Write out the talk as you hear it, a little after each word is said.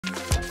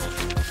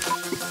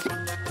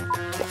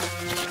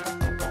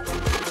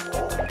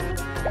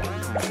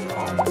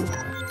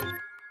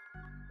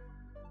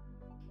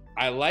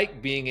I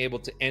like being able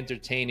to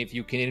entertain if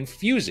you can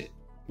infuse it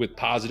with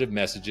positive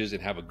messages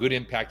and have a good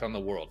impact on the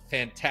world.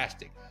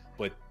 Fantastic.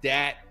 But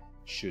that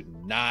should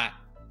not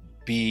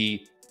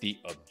be the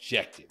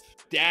objective.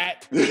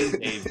 That is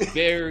a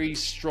very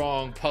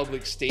strong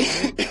public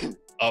statement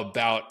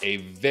about a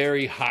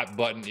very hot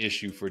button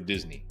issue for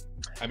Disney.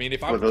 I mean,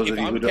 if I'm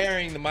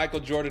carrying the Michael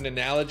Jordan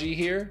analogy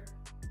here,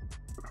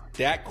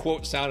 that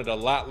quote sounded a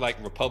lot like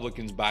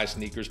Republicans buy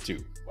sneakers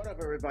too. What up,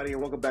 everybody,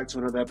 and welcome back to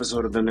another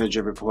episode of the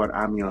NERDGEN Report.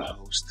 I'm your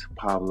host,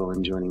 Pablo,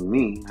 and joining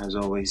me, as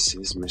always,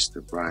 is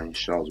Mr. Brian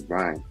Charles.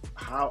 Brian,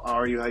 how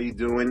are you? How you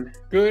doing?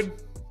 Good.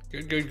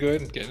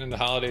 Getting into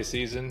holiday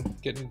season,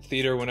 getting to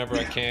theater whenever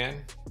I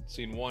can.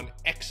 Seen one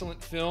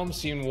excellent film,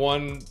 seen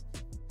one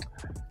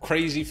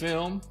crazy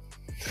film.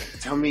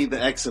 Tell me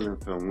the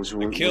excellent film. Which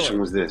one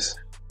was this?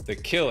 The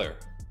Killer.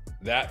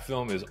 That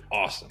film is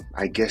awesome.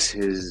 I guess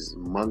his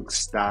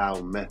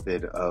monk-style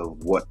method of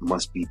what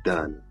must be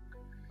done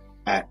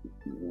at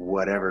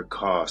whatever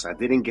cost. I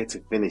didn't get to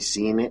finish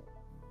seeing it,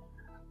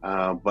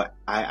 but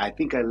I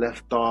think I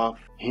left off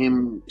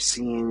him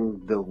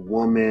seeing the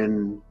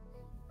woman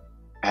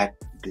at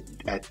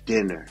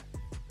dinner.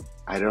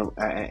 I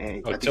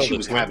think she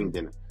was having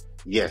dinner.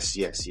 Yes.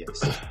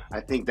 I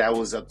think that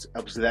was up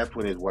to that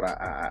point is what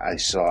I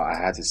saw. I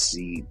had to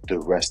see the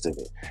rest of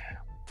it.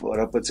 But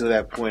up until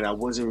that point, I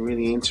wasn't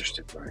really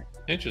interested, Brian.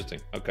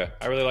 Interesting. Okay.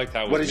 I really liked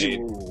how it was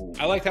made.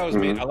 I liked how it was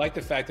made. I liked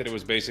the fact that it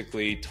was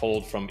basically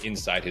told from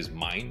inside his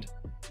mind.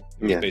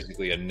 It was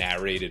basically a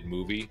narrated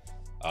movie.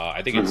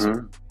 I think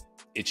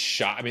it's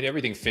shot. I mean,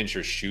 everything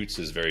Fincher shoots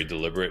is very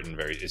deliberate and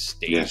is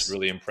staged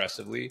really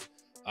impressively.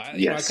 I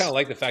kind of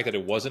like the fact that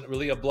it wasn't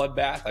really a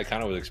bloodbath. I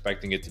kind of was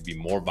expecting it to be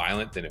more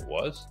violent than it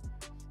was.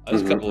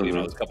 There's a couple,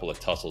 there's a couple of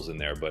tussles in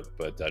there, but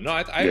no,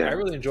 I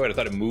really enjoyed it. I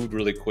thought it moved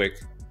really quick.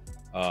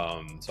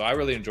 So I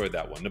really enjoyed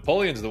that one.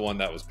 Napoleon's the one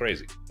that was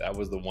crazy. That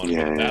was the one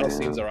where the battle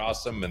scenes are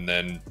awesome. And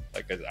then,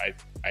 like,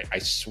 I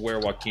swear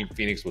Joaquin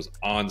Phoenix was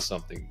on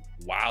something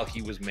while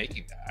he was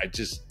making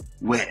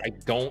that. I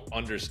don't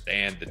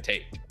understand the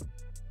take.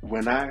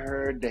 When I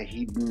heard that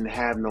he didn't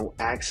have no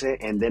accent,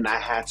 and then I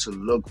had to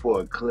look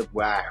for a clip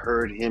where I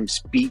heard him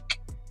speak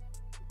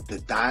the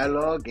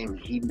dialogue, and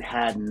he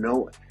had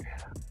no,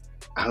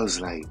 I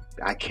was like,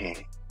 I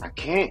can't.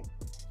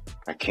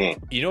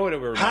 You know what it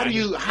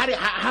reminded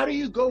How do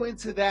you go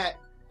into that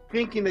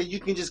thinking that you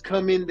can just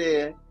come in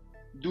there,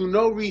 do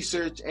no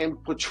research,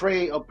 and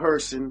portray a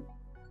person,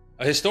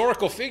 a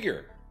historical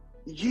figure?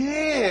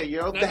 Yeah,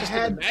 that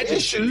had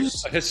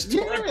issues. A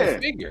historical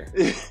figure.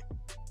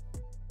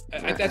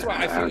 That's why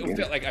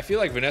I feel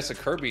like Vanessa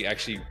Kirby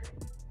actually,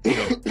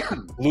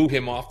 blew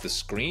him off the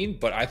screen.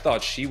 But I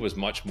thought she was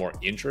much more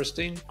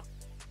interesting.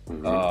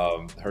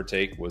 Her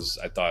take was,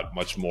 I thought,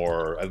 much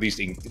more, at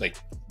least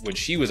when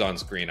she was on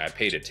screen, I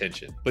paid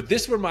attention. But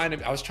this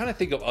reminded me, I was trying to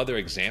think of other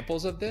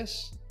examples of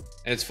this.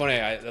 And it's funny,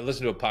 I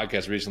listened to a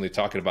podcast recently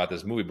talking about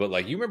this movie,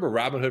 but you remember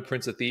Robin Hood,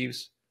 Prince of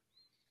Thieves?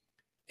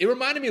 It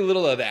reminded me a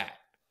little of that,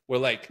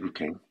 where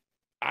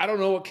I don't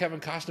know what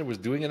Kevin Costner was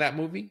doing in that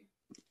movie,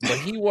 but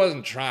he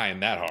wasn't trying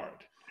that hard.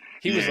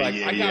 He was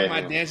I got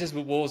my Dances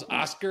with Wolves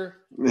Oscar.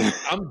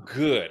 I'm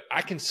good.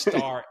 I can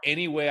star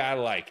any way I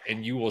like,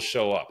 and you will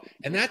show up.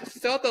 And that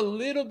felt a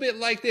little bit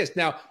like this.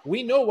 Now,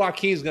 we know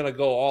Joaquin's going to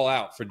go all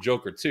out for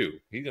Joker 2.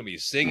 He's going to be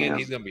singing.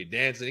 He's going to be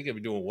dancing. He's going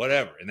to be doing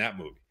whatever in that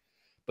movie.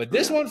 But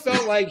this one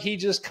felt like he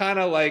just kind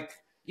of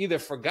either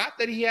forgot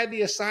that he had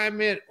the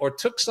assignment or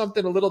took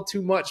something a little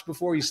too much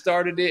before he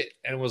started it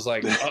and was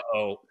like,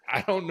 uh-oh, I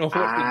don't know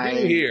what to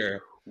do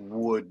here.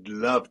 Would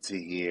love to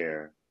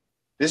hear.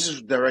 This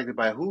is directed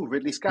by who?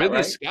 Ridley Scott,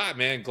 Ridley Scott,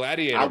 man.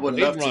 Gladiator. I would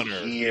love to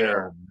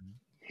hear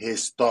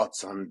his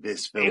thoughts on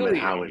this film and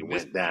how it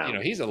went down.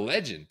 He's a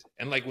legend.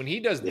 And when he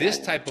does this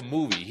type of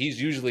movie,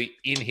 he's usually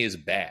in his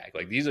bag.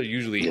 These are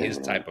usually his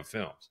type of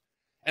films.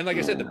 And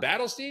I said, the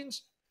battle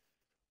scenes,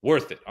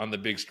 worth it on the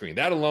big screen.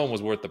 That alone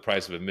was worth the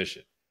price of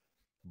admission.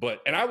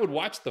 And I would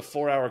watch the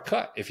 4-hour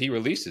cut if he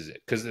releases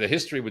it, because the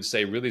history would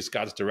say Ridley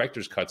Scott's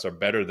director's cuts are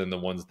better than the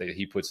ones that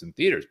he puts in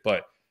theaters.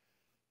 But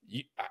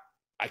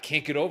I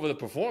can't get over the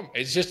performance.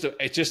 It's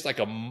just like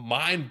a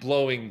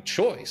mind-blowing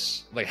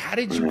choice. How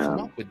did you come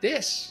up with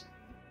this?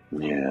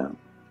 Yeah.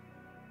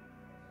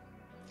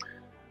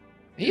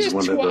 He has 2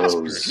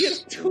 Oscars. He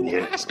has 2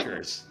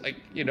 Oscars.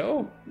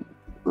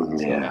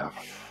 Yeah.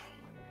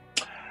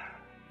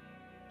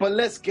 But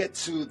let's get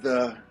to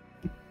the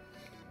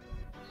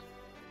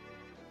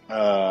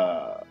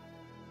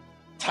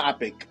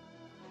topic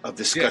of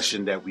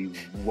discussion that we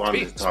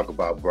wanted to talk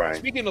about, Brian.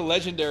 Speaking of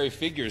legendary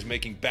figures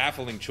making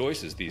baffling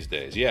choices these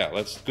days,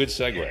 good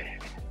segue.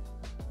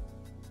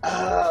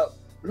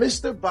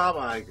 Mr. Bob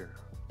Iger,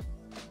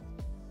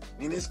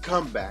 in his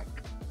comeback,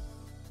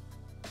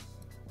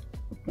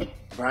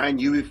 Brian,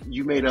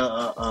 you made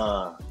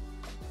a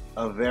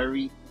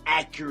very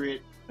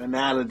accurate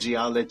analogy.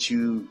 I'll let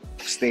you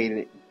state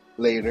it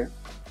later,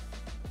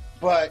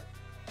 but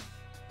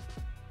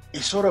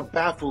it sort of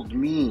baffled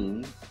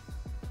me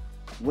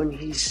when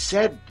he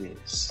said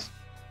this,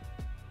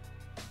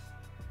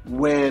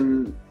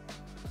 when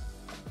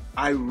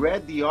I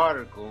read the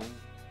article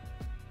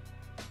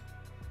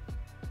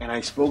and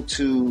I spoke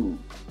to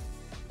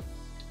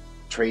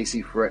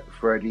Tracy,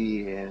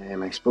 Freddie,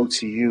 and I spoke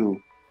to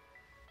you.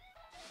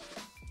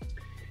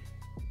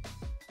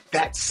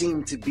 That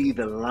seemed to be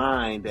the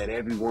line that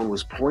everyone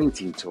was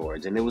pointing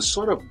towards, and it was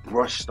sort of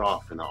brushed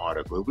off in the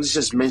article. It was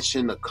just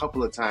mentioned a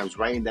couple of times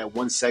right in that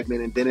one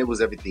segment, and then it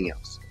was everything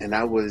else. And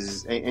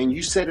and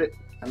you said it,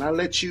 and I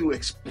let you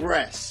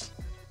express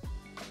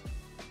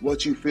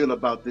what you feel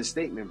about this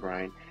statement,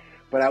 Brian.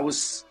 But I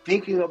was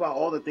thinking about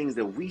all the things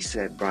that we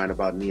said, Brian,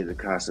 about Nia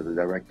DaCosta, the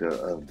director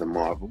of the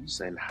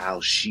Marvels, and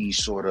how she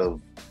sort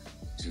of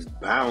just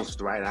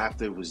bounced right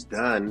after it was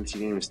done. She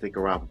didn't even stick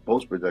around for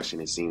post-production,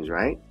 it seems,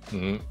 right?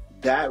 Mm-hmm.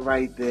 That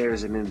right there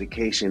is an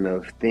indication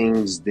of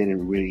things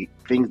didn't really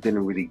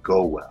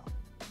go well.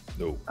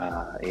 No.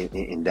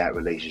 In that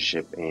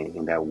relationship and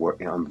in that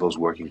work, on those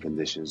working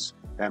conditions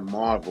that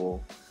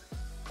Marvel,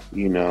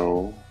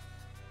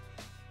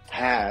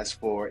 has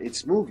for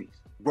its movies.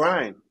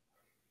 Brian,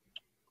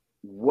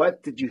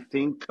 what did you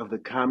think of the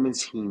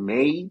comments he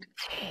made?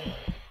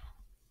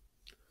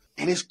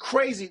 And it's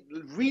crazy.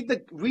 Read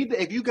the.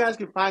 If you guys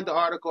can find the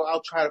article,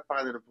 I'll try to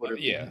find it and put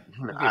it. Yeah,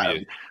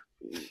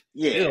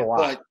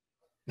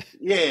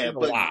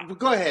 but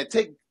go ahead.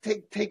 Take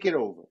it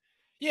over.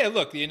 Yeah,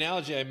 look, the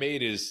analogy I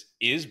made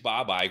is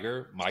Bob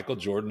Iger Michael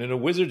Jordan in a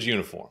Wizards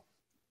uniform?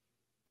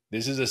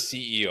 This is a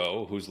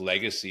CEO whose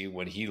legacy,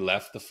 when he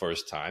left the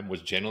first time,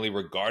 was generally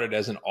regarded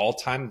as an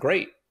all-time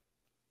great.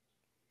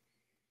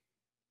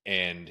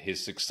 And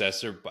his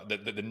successor,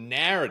 the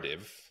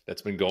narrative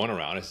that's been going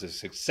around is his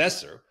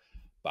successor,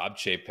 Bob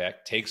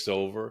Chapek, takes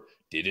over,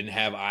 didn't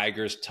have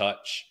Iger's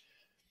touch,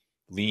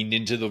 leaned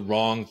into the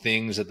wrong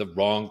things at the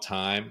wrong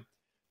time,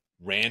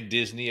 ran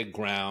Disney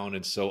aground,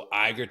 and so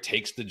Iger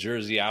takes the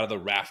jersey out of the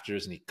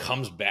rafters and he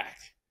comes back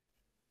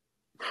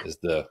as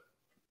the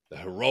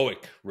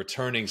heroic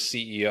returning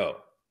CEO.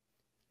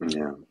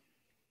 Yeah.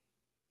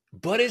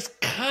 But it's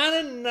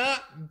kind of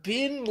not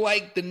been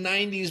like the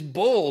 90s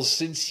Bulls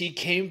since he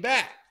came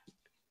back.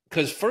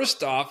 Because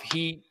first off,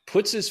 he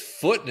puts his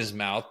foot in his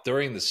mouth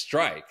during the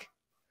strike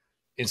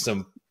in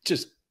some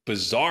just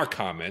bizarre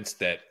comments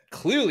that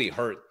clearly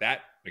hurt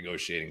that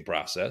negotiating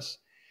process.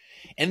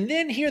 And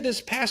then here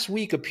this past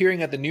week,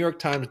 appearing at the New York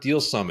Times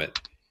Deal Summit,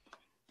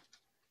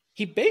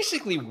 he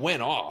basically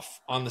went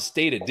off on the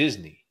state of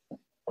Disney.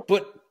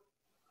 But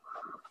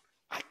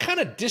I kind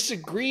of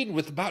disagreed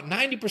with about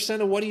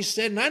 90% of what he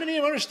said, and I didn't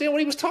even understand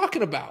what he was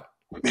talking about.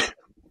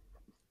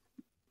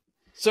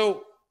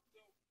 So,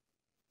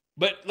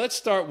 but let's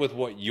start with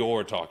what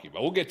you're talking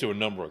about. We'll get to a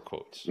number of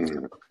quotes.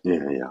 Yeah.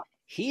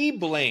 He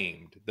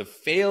blamed the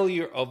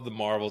failure of the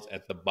Marvels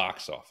at the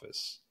box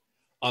office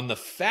on the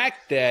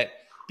fact that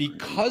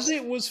because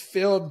it was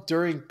filmed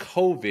during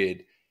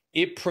COVID,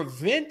 it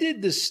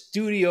prevented the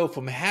studio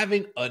from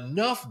having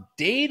enough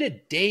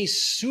day-to-day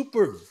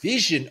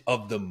supervision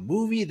of the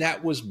movie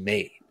that was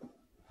made.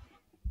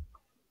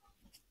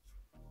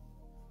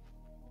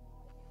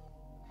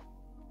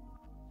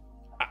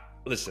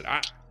 Listen,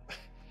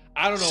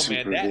 I don't know,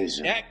 man.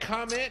 That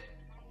comment.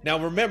 Now,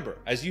 remember,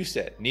 as you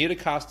said, Nia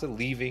DaCosta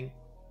leaving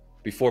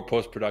before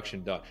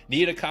post-production done.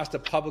 Nia DaCosta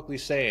publicly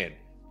saying,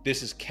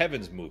 "This is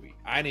Kevin's movie.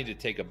 I need to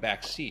take a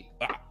back seat."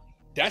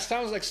 That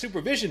sounds like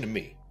supervision to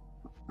me.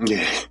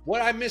 Yeah.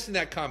 What I missed in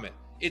that comment?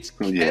 It's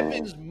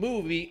Kevin's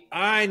movie.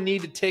 I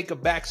need to take a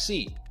back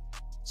seat.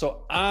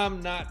 So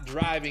I'm not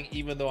driving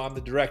even though I'm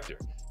the director.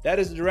 That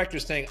is the director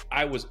saying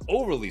I was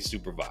overly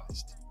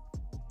supervised.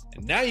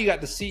 And now you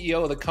got the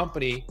CEO of the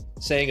company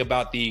saying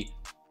about the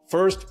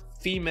first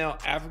female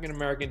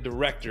African-American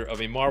director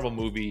of a Marvel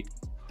movie,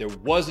 there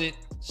wasn't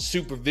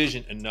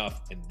supervision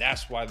enough, and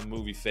that's why the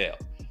movie failed.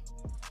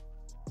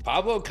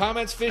 Pablo,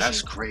 comments fishy.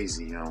 That's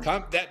crazy, yo.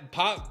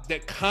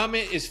 That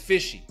comment is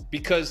fishy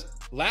because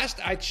last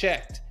I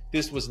checked,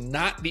 this was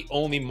not the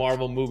only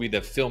Marvel movie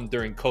that filmed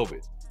during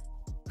COVID.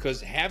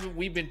 Because haven't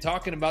we been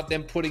talking about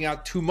them putting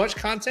out too much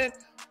content?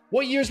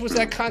 What years was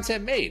that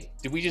content made?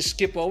 Did we just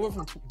skip over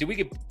from? Did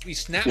we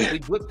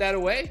blip that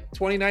away?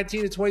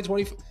 2019 to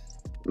 2020.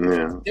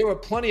 Yeah. There were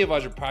plenty of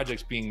other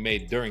projects being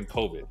made during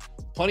COVID.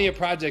 Plenty of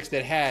projects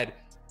that had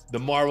the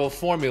Marvel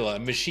formula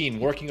and machine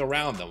working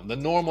around them, the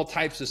normal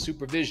types of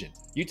supervision.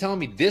 You telling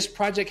me this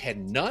project had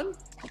none?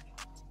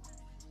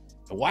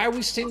 Why are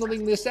we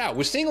singling this out?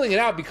 We're singling it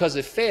out because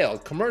it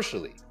failed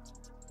commercially.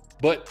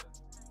 But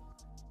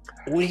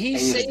would he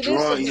say this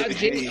about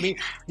James?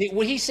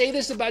 Would he say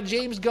this about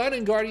James Gunn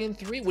in Guardian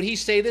 3? Would he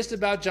say this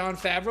about Jon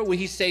Favreau? Would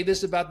he say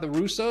this about the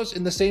Russos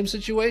in the same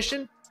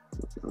situation?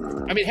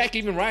 I mean, heck,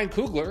 even Ryan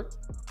Coogler,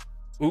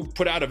 who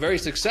put out a very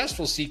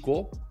successful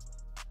sequel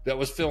that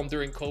was filmed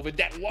during COVID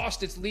that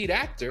lost its lead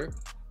actor.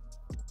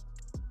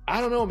 I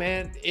don't know,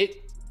 man.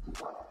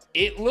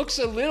 It looks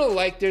a little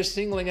like they're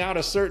singling out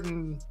a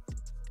certain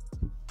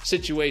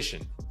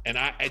situation, and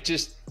I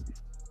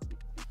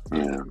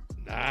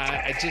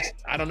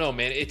don't know,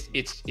 man.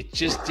 It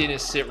just didn't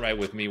sit right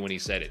with me when he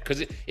said it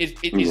because it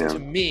is to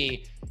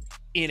me.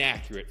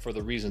 inaccurate for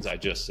the reasons I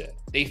just said.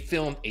 They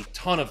filmed a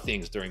ton of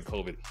things during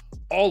COVID,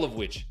 all of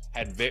which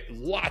had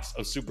lots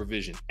of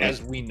supervision,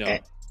 as we know.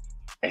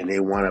 And they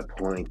want to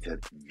point to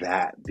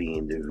that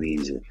being the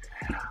reason.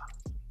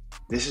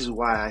 This is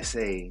why I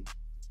say,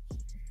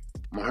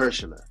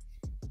 Mahershala,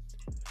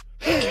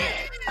 get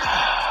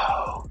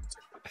out.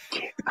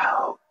 Get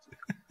out.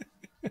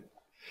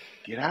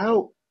 Get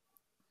out.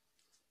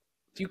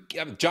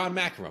 John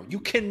McEnroe, you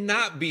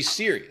cannot be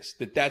serious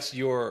that that's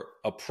your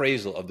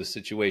appraisal of the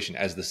situation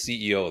as the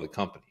CEO of the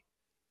company.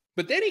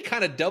 But then he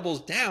kind of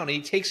doubles down and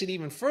he takes it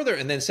even further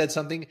and then said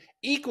something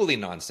equally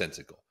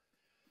nonsensical.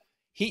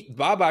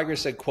 Bob Iger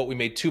said, quote, "We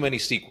made too many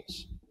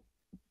sequels."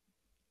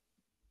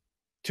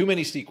 Too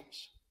many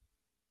sequels.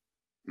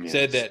 Yes.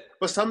 Said that,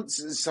 but some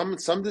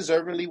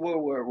deservedly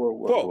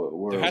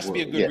were. There has to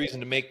be a good reason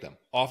to make them.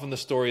 Often the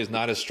story is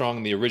not as strong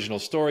in the original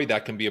story.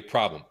 That can be a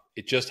problem.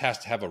 It just has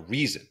to have a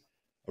reason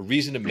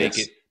to make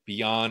it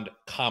beyond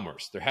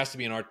commerce. There has to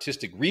be an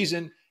artistic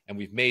reason, and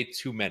we've made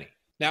too many.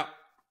 Now,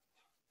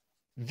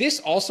 this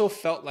also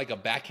felt like a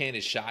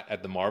backhanded shot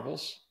at the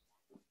Marvels,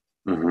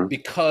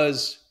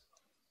 because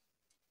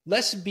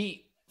let's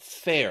be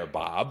fair,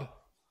 Bob.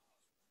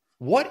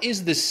 What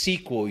is the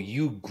sequel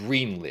you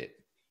greenlit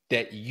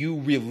that you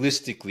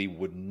realistically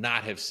would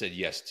not have said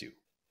yes to?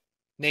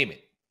 Name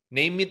it.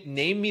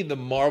 Name me the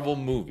Marvel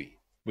movie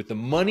with the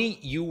money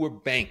you were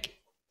banking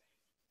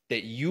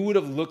that you would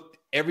have looked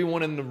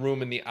everyone in the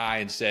room in the eye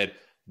and said,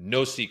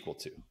 no sequel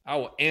to. I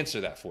will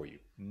answer that for you.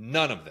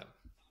 None of them.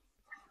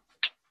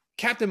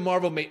 Captain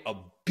Marvel made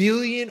 $1.1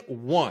 billion.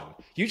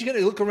 You're just going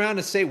to look around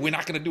and say, we're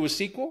not going to do a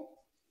sequel?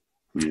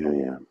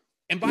 Yeah.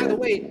 And by the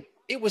way,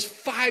 it was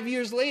 5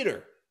 years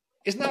later.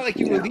 It's not like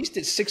you released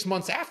it 6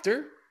 months after.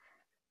 There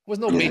was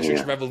no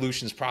Matrix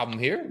Revolutions problem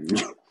here.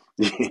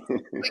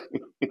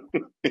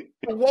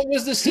 What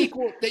was the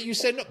sequel that you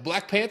said? No,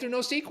 Black Panther,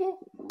 no sequel?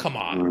 Come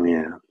on.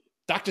 Yeah.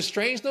 Doctor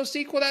Strange, no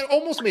sequel? That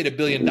almost made $1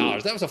 billion.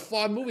 That was a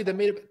flawed movie that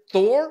made it.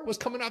 Thor was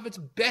coming off its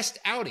best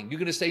outing. You're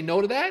going to say no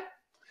to that?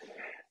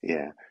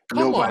 Yeah.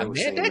 Nobody was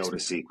saying no to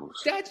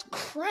sequels. That's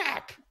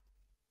crap.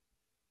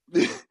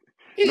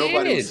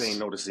 Nobody was saying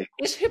no to sequels.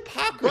 It's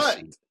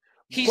hypocrisy.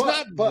 He's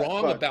not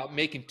wrong about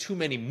making too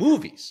many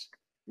movies.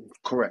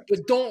 Correct.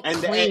 But don't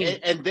claim...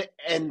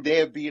 And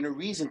there being a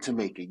reason to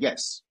make it,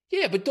 yes.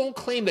 Yeah, but don't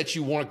claim that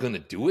you weren't going to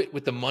do it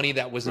with the money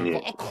that was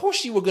involved. Of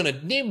course you were going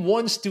to. Name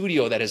one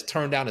studio that has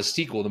turned down a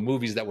sequel to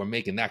movies that were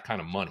making that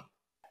kind of money.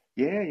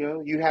 Yeah,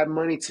 you had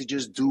money to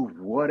just do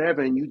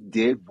whatever, and you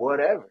did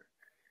whatever.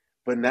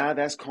 But now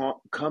that's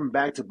come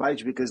back to bite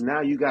you, because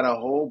now you got a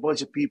whole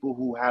bunch of people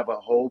who have a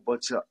whole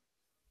bunch of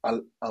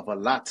a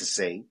lot to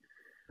say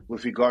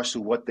with regards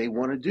to what they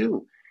want to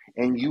do.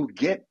 And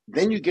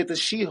then you get the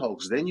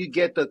She-Hulks, then you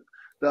get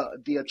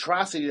the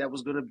atrocity that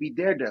was going to be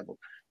Daredevil.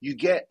 You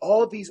get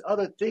all these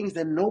other things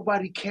that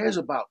nobody cares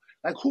about.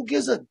 Like, who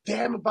gives a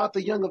damn about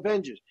the Young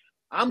Avengers?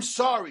 I'm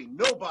sorry,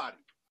 nobody.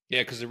 Yeah,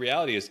 because the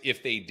reality is,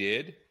 if they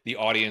did, the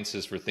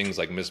audiences for things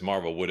like Ms.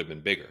 Marvel would have been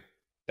bigger.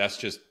 That's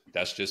just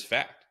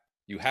fact.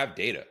 You have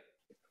data.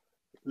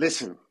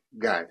 Listen,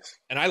 guys.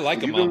 And I like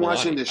them. You've been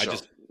watching this show.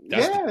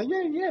 Yeah.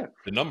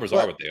 The numbers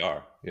are what they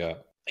are. Yeah.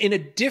 In a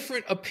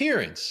different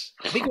appearance,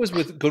 I think it was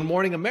with Good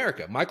Morning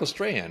America, Michael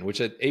Strahan,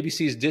 which at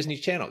ABC's Disney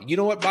Channel. You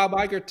know what Bob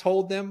Iger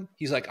told them?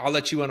 He's like, I'll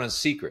let you in on a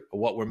secret of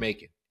what we're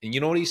making. And you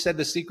know what he said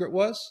the secret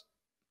was?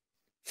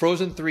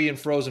 Frozen 3 and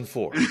Frozen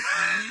 4.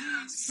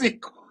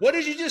 Sequel. What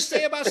did you just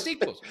say about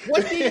sequels?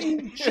 What did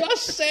you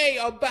just say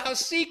about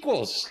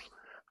sequels?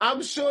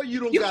 I'm sure you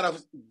don't got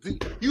a...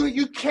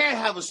 You can't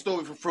have a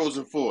story for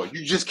Frozen 4.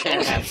 You just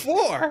can't have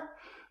 4?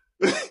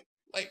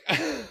 Like...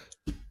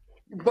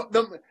 But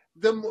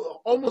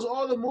almost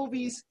all the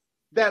movies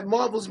that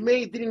Marvel's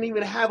made didn't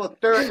even have a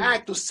third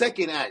act or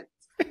second act.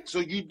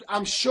 So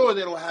I'm sure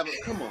they don't have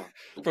it. Come on.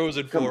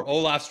 Frozen 4,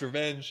 Olaf's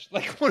Revenge.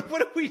 Like, what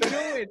are we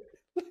doing?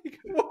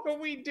 What are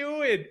we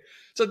doing?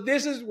 So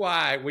this is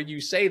why when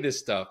you say this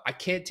stuff, I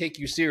can't take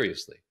you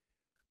seriously.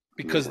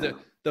 Because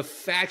the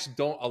facts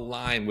don't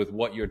align with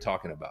what you're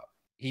talking about.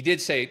 He did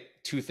say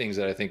two things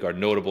that I think are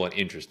notable and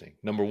interesting.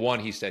 Number one,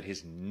 he said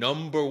his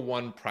number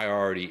one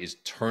priority is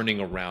turning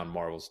around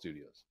Marvel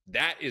Studios.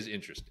 That is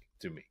interesting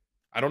to me.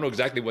 I don't know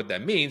exactly what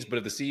that means, but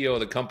if the CEO of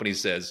the company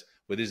says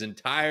with his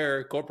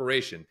entire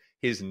corporation,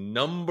 his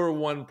number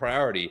one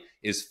priority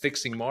is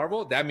fixing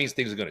Marvel, that means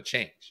things are going to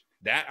change.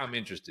 That I'm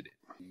interested in.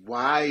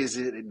 Why is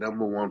it a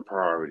number one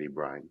priority,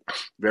 Brian?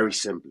 Very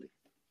simply.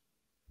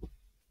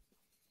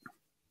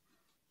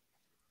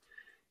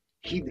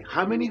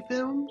 How many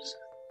films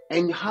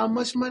and how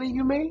much money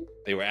you made?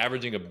 They were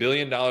averaging $1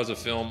 billion a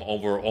film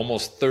over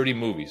almost 30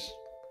 movies.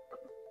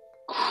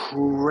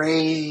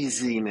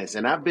 Craziness.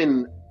 And I've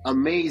been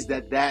amazed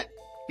at that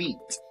feat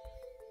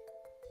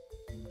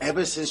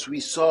ever since we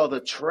saw the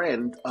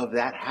trend of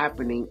that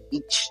happening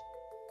each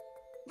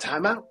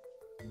time out.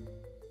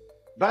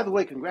 By the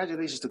way,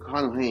 congratulations to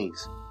Connell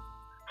Haynes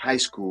High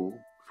School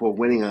for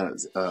winning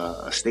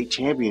a state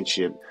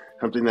championship,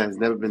 something that has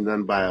never been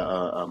done by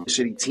a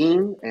city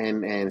team.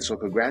 And so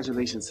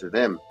congratulations to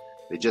them.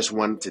 They just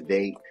won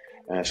today.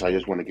 So I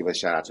just want to give a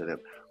shout out to them.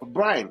 But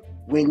Brian,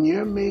 when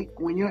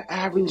you're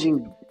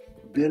averaging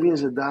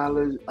billions of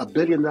dollars, $1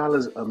 billion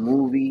a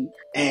movie,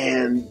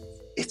 and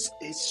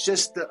it's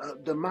just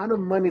the amount of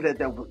money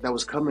that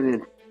was coming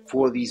in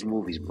for these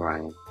movies,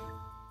 Brian.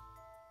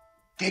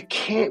 There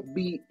can't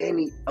be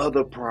any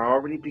other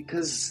priority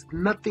because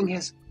nothing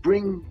has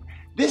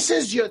this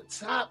is your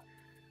top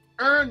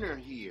earner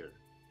here.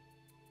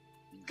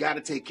 You got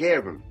to take care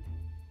of him.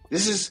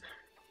 This is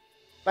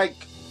like,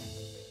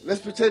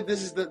 let's pretend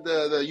this is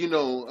the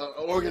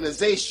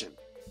organization,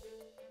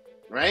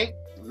 right?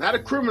 Not a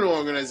criminal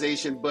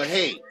organization, but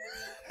hey,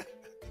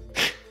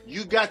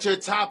 you got your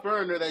top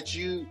earner that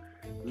you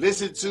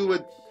listen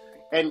to,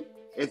 and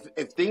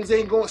if things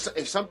ain't going,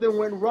 if something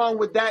went wrong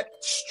with that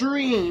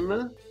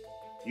stream,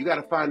 you got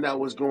to find out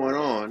what's going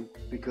on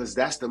because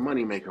that's the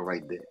moneymaker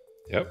right there.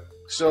 Yep.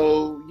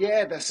 So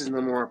yeah, that's his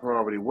number one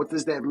priority. What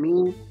does that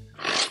mean?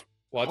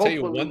 Well, I'll tell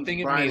you one thing.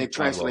 It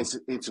translates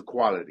into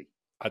quality.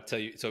 I'll tell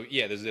you. So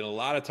yeah, there's been a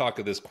lot of talk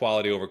of this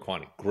quality over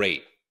quantity.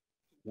 Great.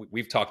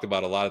 We've talked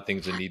about a lot of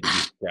things that need to be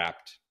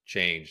scrapped,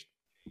 changed.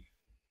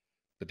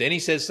 But then he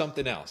says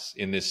something else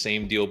in this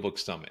same Deal Book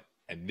Summit.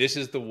 And this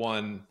is the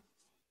one.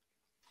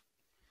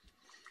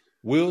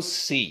 We'll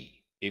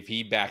see if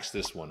he backs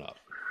this one up.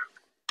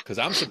 Because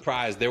I'm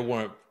surprised there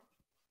weren't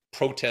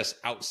protests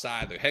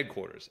outside their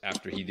headquarters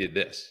after he did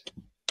this.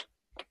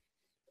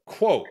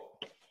 Quote,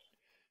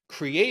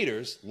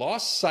 creators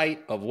lost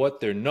sight of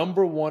what their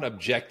number one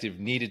objective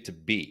needed to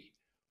be.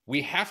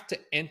 We have to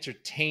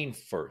entertain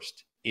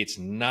first. It's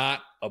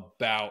not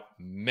about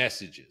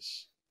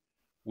messages.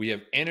 We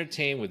have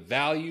entertained with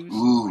values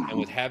and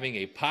with having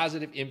a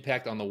positive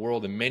impact on the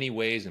world in many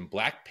ways, and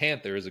Black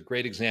Panther is a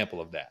great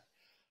example of that.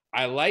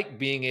 I like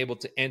being able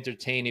to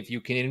entertain if you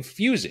can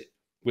infuse it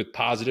with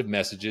positive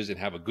messages and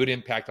have a good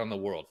impact on the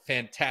world.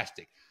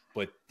 Fantastic.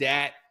 But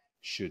that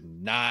should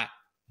not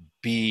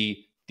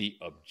be the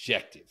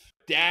objective.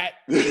 That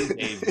is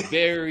a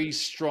very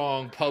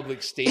strong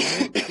public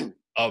statement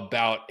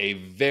about a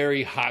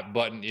very hot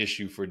button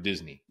issue for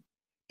Disney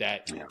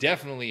that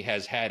definitely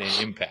has had an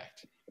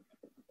impact.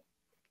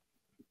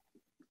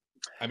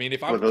 I mean,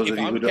 if I'm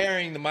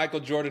carrying the Michael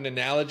Jordan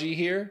analogy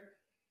here,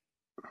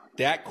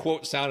 that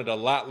quote sounded a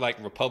lot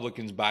like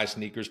Republicans buy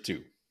sneakers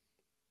too.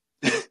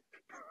 That's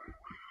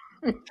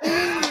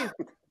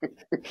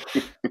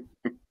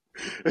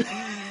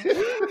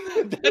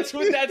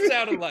what that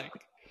sounded like.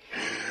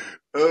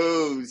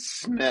 Oh,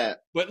 snap.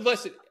 But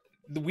listen,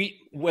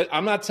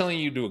 I'm not telling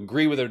you to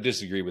agree with it or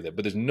disagree with it,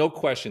 but there's no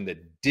question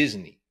that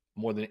Disney,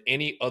 more than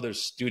any other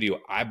studio,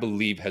 I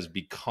believe, has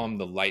become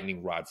the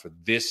lightning rod for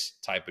this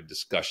type of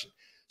discussion.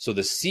 So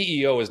the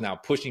CEO is now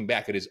pushing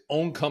back at his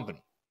own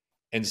company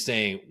and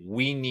saying,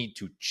 we need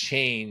to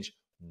change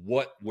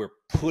what we're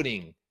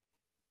putting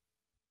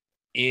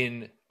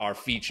in our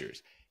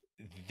features.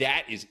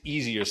 That is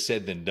easier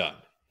said than done.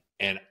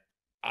 And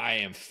I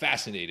am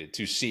fascinated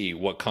to see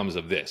what comes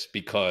of this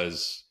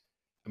because,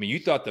 I mean, you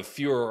thought the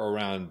furor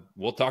around,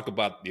 we'll talk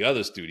about the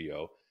other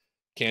studio,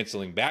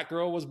 canceling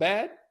Batgirl was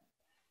bad.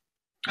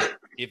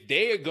 If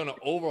they are going to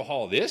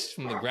overhaul this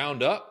from the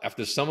ground up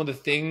after some of the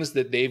things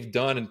that they've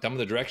done and some of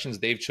the directions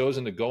they've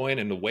chosen to go in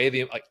and the way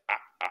they, like,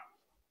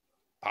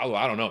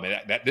 I don't know,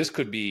 man, this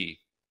could be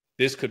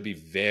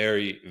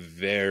very,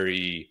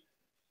 very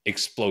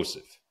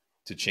explosive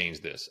to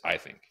change this, I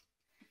think.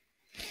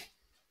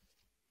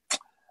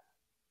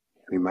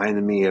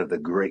 Reminded me of the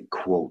great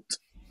quote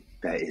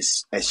that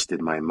is etched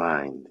in my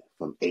mind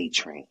from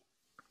A-Train.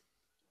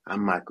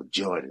 I'm Michael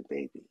Jordan,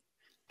 baby.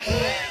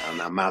 I'm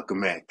not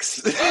Malcolm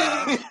X.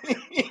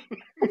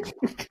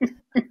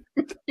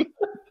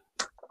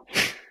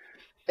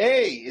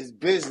 Hey, it's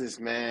business,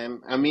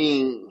 man. I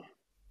mean,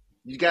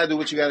 you gotta do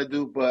what you gotta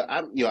do, but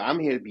I'm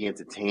here to be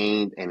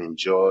entertained and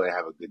enjoy,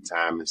 have a good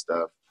time and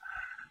stuff,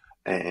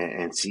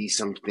 and see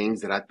some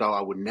things that I thought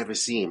I would never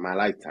see in my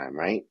lifetime.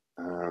 Right?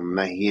 I'm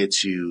not here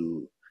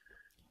to.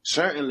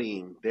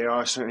 Certainly, there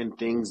are certain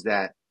things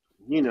that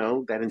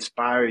that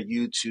inspire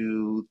you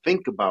to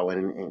think about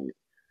and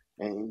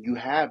you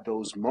have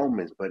those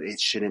moments, but it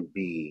shouldn't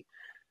be.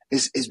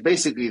 It's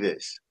basically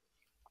this.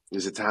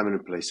 There's a time and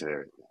a place for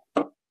everything.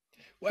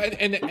 Well,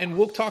 and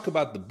we'll talk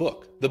about the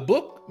book. The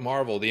book,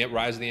 Marvel, the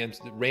Rise of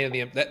the Reign of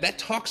the Empire, that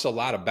talks a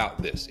lot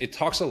about this. It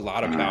talks a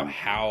lot about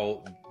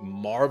how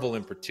Marvel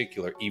in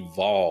particular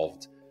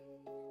evolved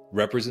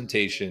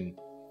representation,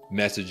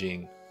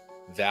 messaging,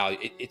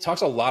 value. It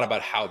talks a lot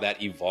about how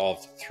that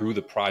evolved through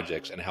the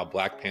projects and how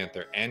Black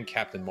Panther and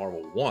Captain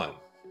Marvel 1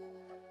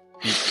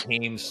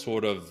 became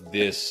sort of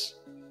this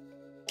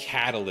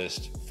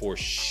catalyst for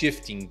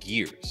shifting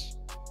gears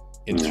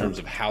in terms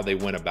of how they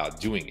went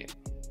about doing it.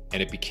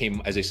 And it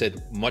became, as I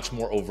said, much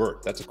more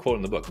overt. That's a quote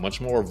in the book,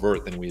 much more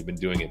overt than we had been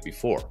doing it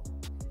before.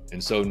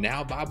 And so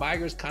now Bob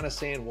Iger is kind of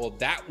saying, well,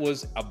 that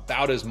was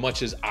about as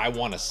much as I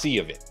want to see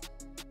of it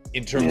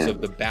in terms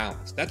of the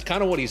balance. That's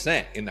kind of what he's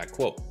saying in that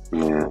quote.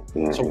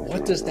 So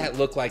what does that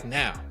look like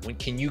now? When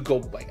can you go,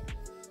 like,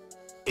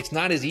 it's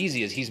not as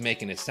easy as he's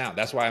making it sound.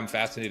 That's why I'm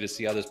fascinated to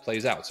see how this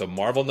plays out. So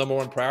Marvel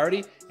 #1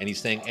 priority, and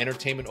he's saying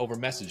entertainment over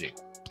messaging.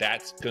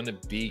 That's going to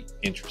be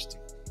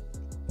interesting.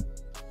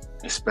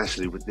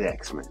 Especially with the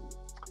X-Men.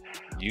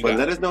 But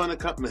let us know in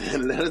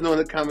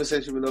the comment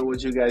section below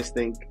what you guys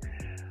think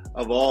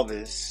of all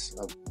this,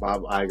 of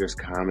Bob Iger's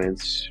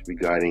comments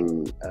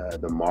regarding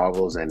the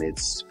Marvels and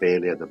its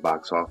failure at the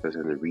box office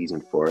and the reason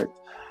for it.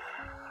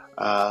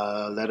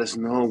 Let us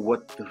know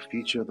what the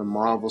future of the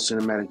Marvel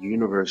Cinematic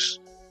Universe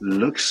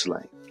looks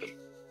like.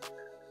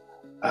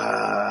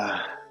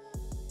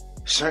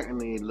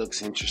 Certainly it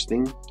looks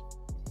interesting.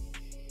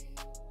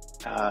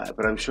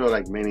 But I'm sure,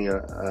 like many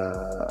of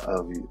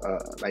you,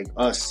 like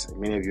us,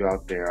 many of you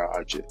out there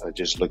are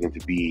just looking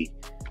to be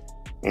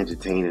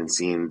entertained and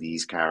seeing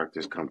these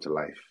characters come to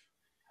life.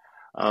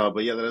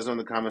 But yeah, let us know in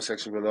the comment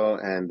section below,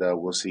 and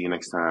we'll see you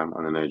next time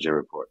on the NERDGEN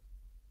Report.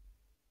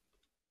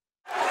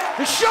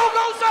 The show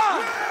goes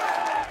on!